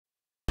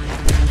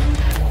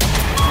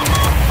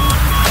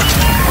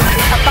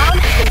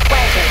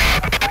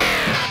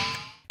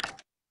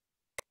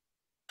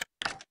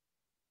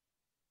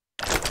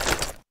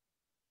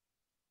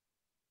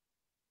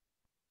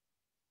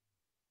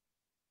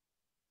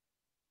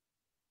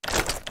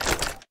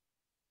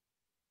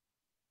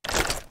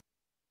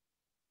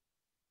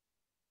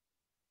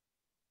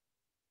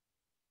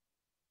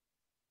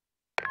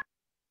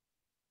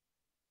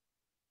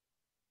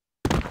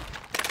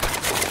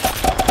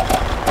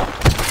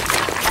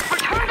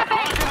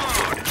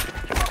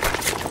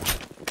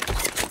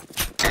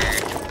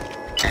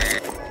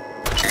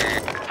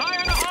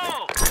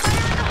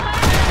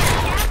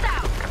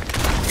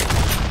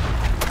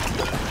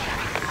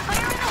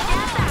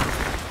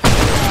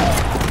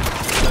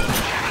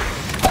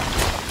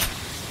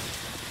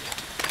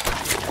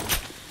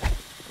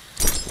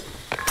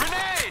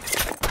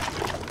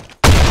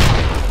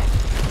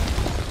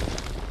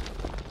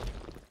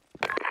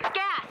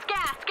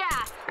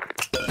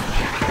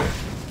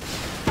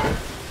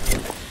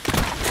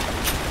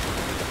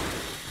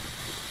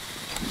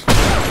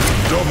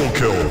Double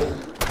kill.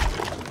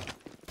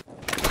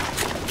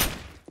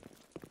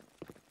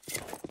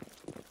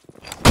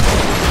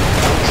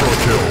 Ultra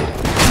kill.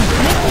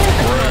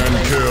 Grand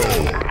kill.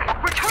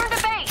 Return to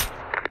base.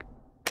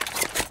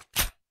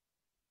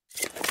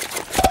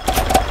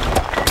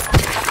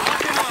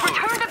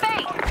 Return to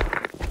base.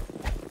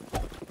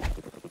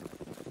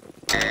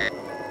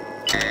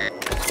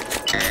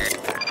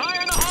 Fire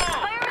in the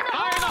hole!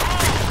 Fire in the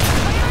hole!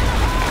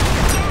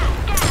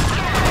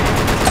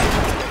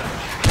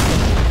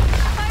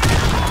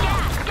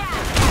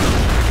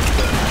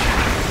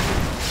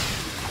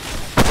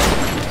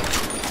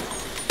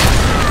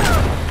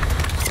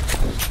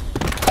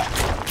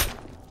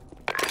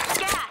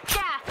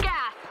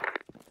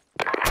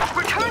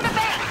 Return to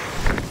base!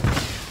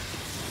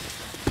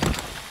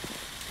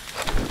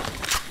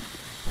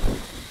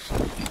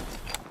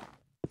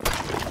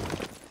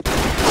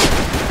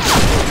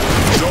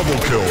 Double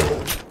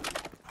kill.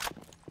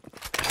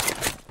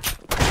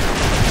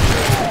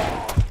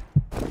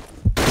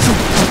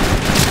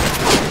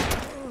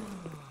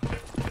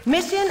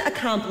 Mission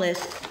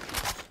accomplished.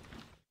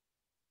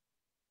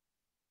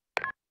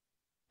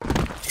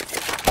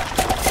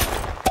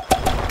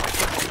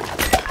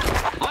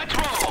 Let's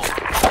roll!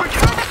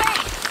 Return to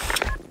base!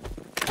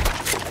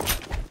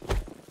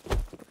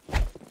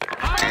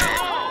 Fire in the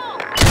hole!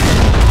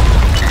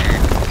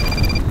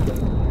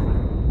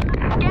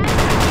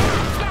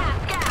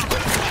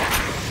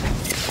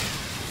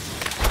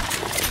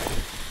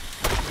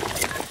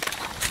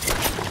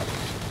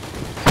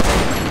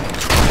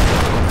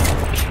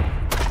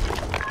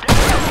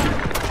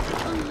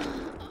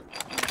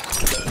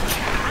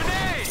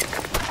 Grenade!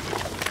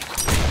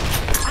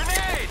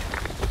 Grenade!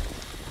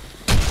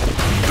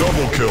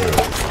 Double kill.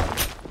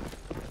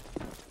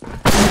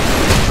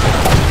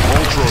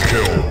 Ultra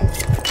kill.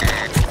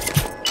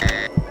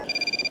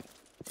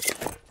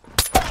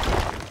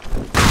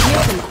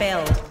 Mission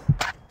failed.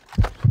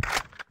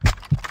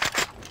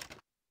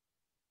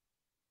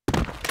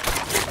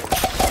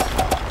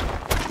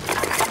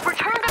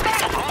 Return to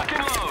base! Lock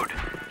and load!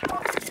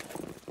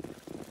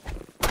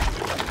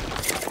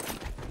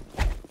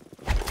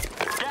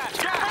 Gas!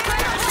 Gas!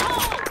 Fire in the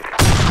hole!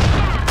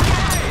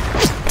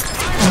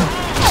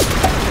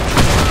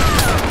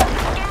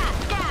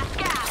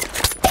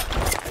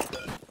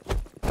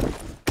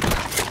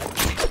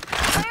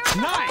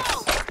 Nice!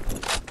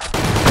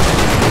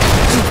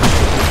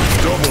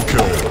 Double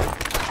kill.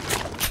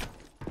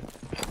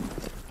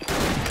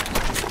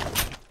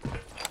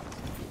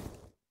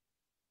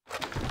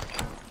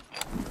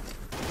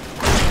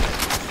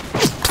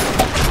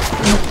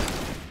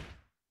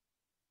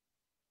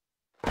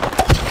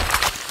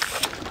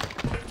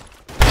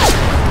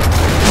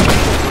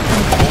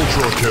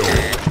 Ultra kill.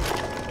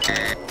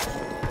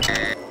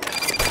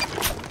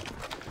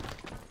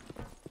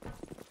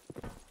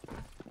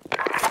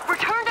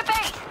 Return to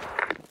base!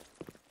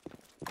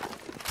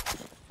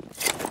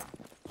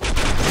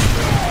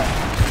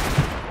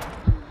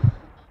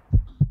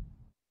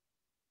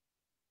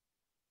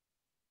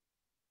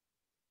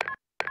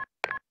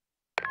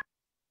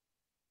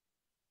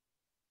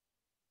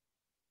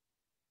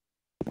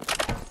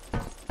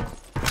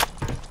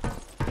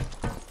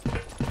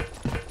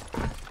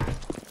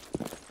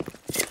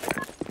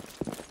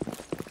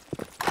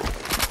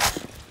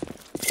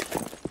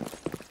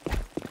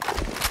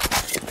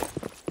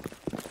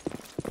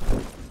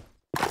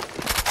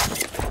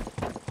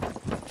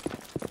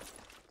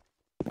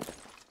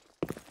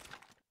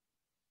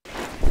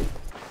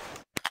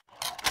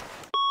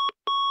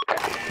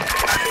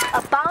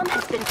 A bomb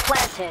has been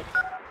planted.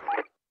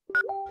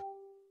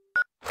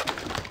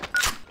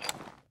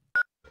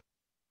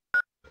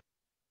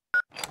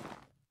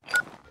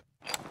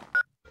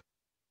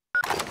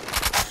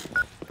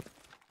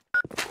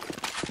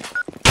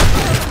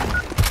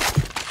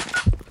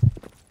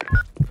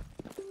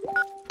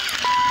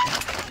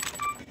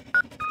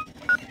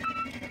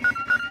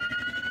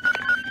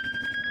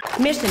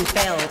 Mission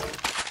failed.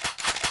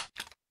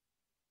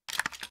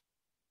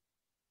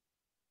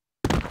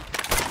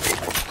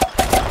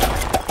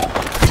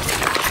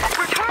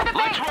 Return to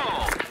base!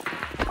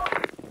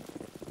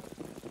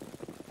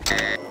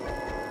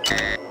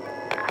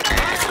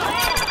 Let's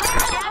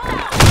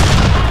roll!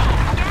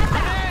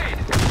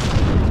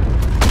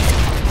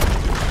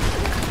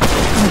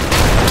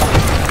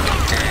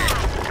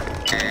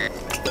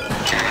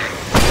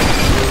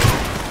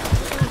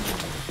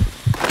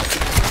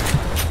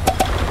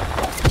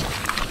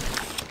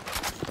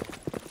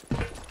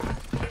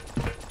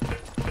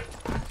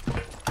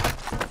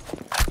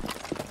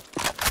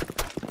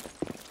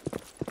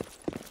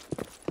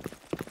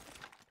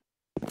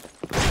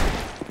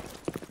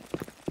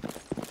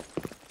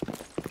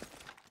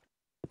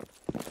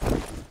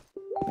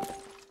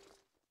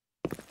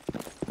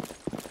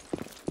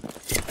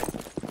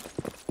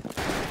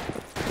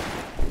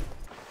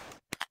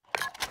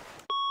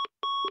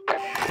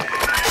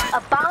 A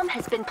bomb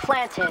has been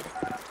planted.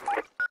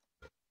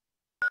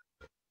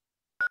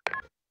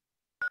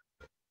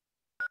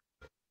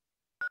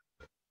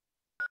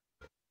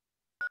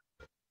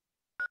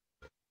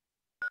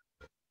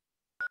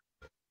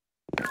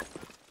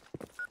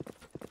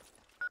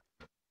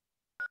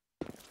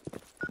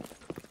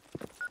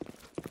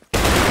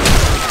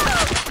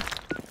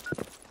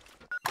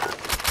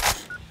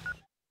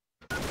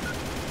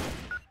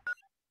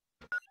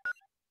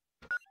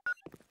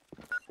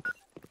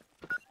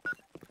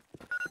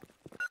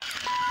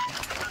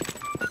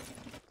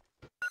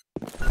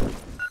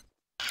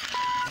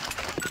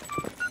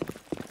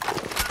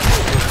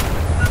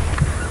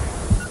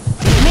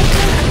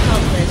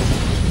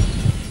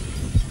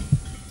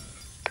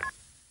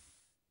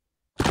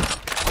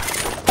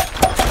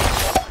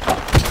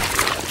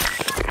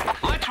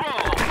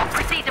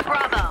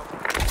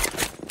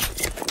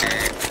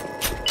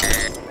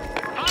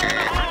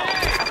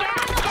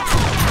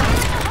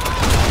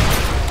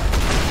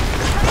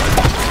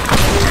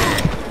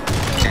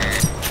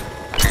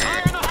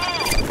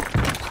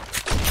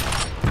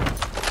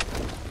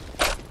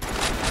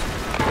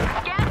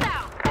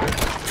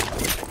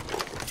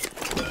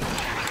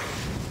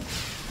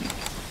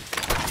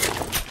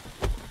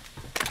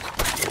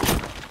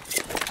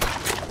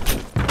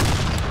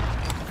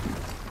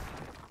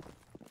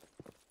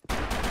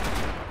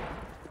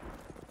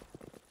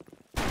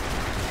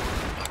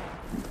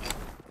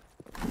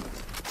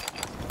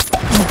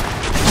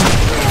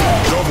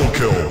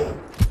 kill.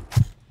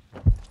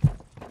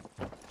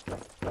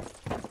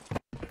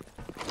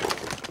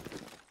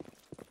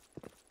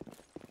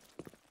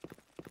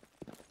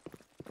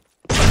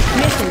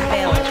 Mission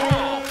failed.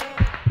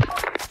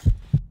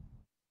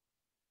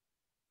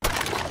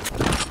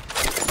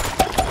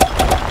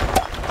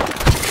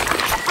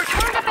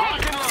 Return to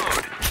base. Lock and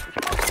load.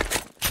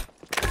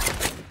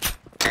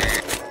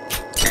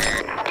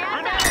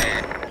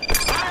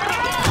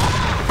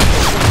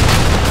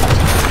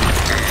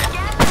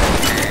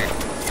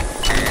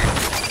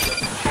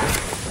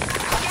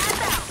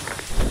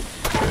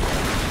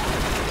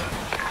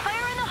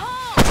 Fire in the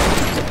hole!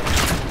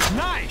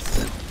 Nice.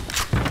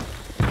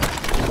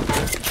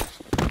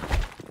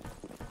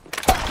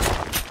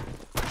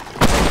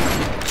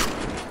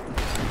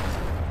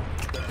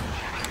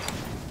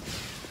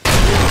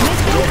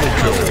 Double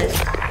kill.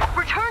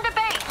 Return to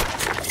base!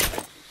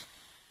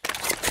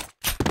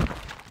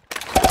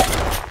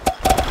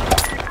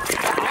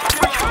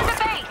 Return to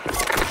base!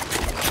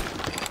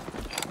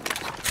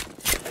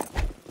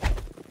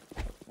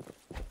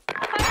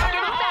 Fire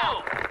in the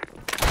hole.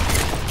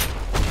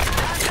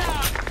 That's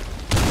out.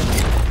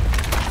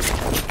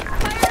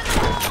 Fire in the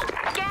hole!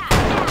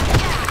 Gas!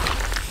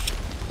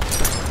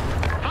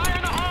 Fire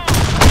in the hole.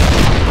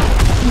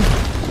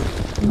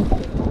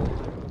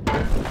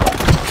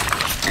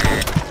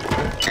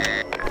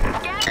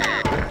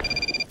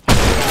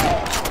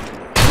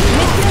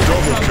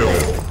 Double kill.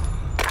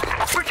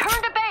 Return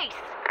to base!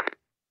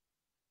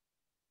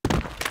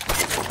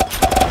 Let's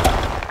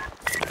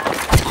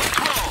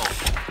roll.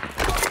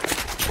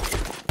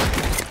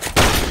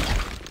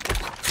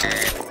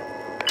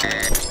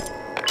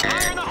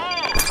 Fire in the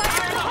hole.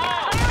 Fire in the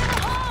hole.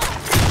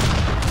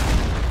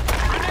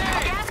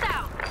 Grenade. Gas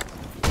out!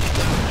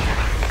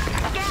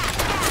 Gas!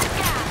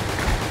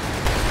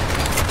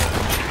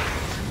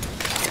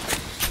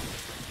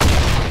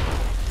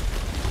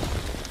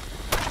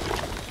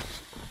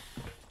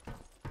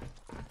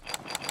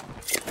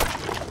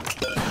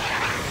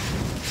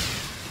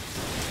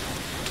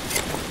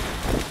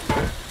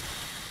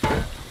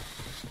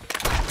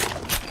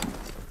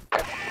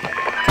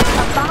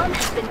 A bomb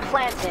has been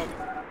planted.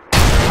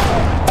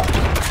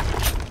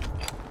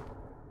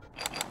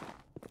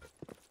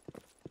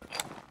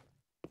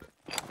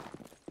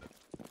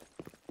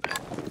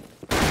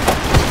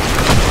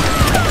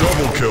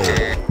 Double kill.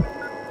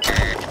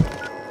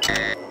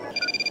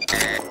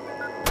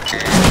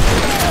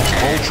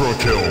 Ultra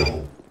kill.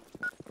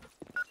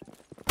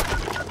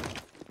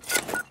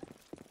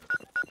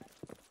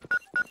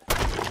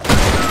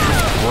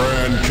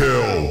 Grand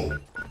kill.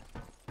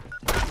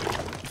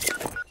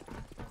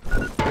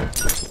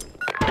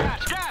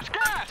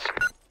 Gas.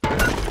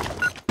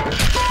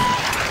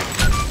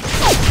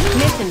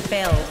 Mission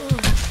failed.